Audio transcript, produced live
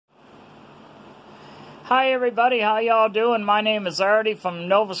Hi everybody, how y'all doing? My name is Ardie from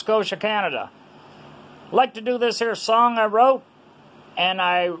Nova Scotia, Canada. I'd like to do this here song I wrote, and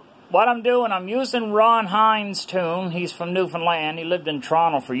what I'm doing, I'm using Ron Hynes' tune. He's from Newfoundland. He lived in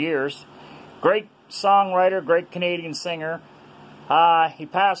Toronto for years. Great songwriter, great Canadian singer. He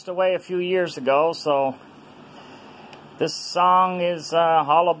passed away a few years ago, so this song is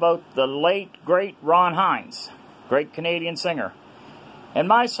all about the late, great Ron Hynes, great Canadian singer. And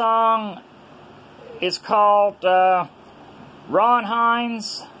my song is called Ron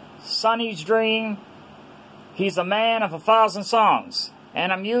Hynes, SonnysDream. He's a man of 1,000 songs.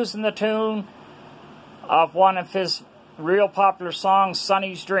 And I'm using the tune of one of his real popular songs,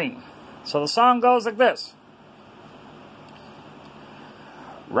 SonnysDream. So the song goes like this.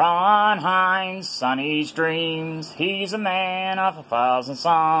 Ron Hynes, SonnysDreams, he's a man of 1,000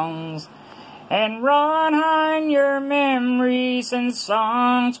 songs. And Ron Hynes, your memories and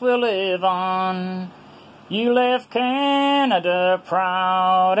songs will live on. You left Canada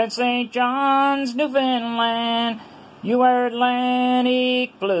proud at St. John's, Newfoundland. You were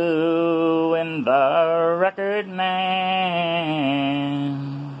Atlantic blue in the record man.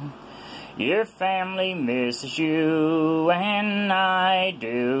 Your family misses you, and I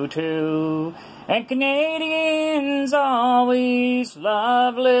do too. And Canadians always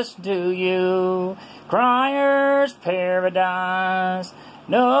love listen to you. Crier's Paradise,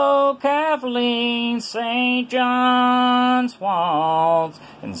 no Kathleen, St. John's Waltz,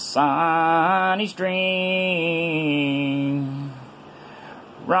 and SonnysDream.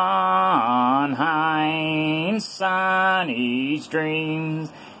 Ron Hynes,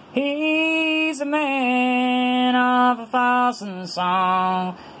 SonnysDreams, he's a man of 1,000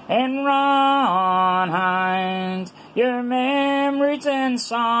 songs. And Ron Hynes, your memories and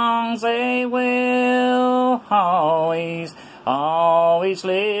songs, they will always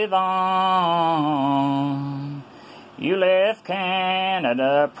live on. You left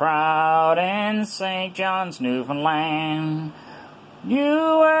Canada proud in St. John's, Newfoundland.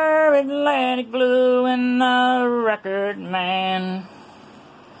 You were Atlantic blue in the record man.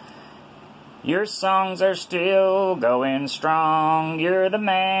 Your songs are still going strong. You're the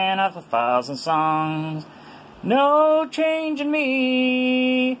man of 1,000 songs. No change in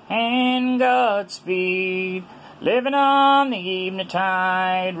me, and Godspeed. Living on the evening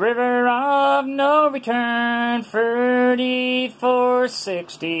tide, river of no return,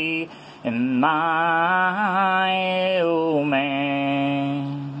 3460 in my old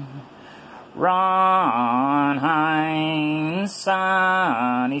man. Ron Hynes,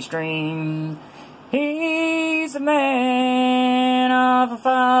 SonnysDream, he's a man of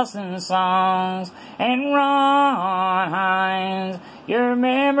 1,000 songs. And Ron Hynes, your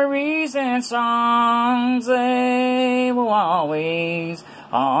memories and songs, they will always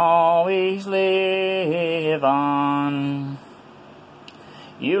live on.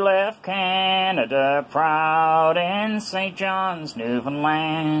 You left Canada proud in St. John's,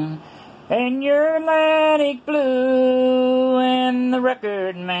 Newfoundland. And you're Atlantic blue and the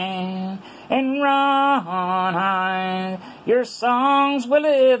record man. And Ron Hynes, your songs will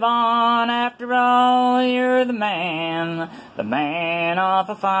live on. After all, you're the man of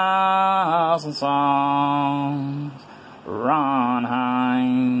 1,000 songs. Ron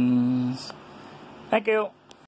Hynes. Thank you.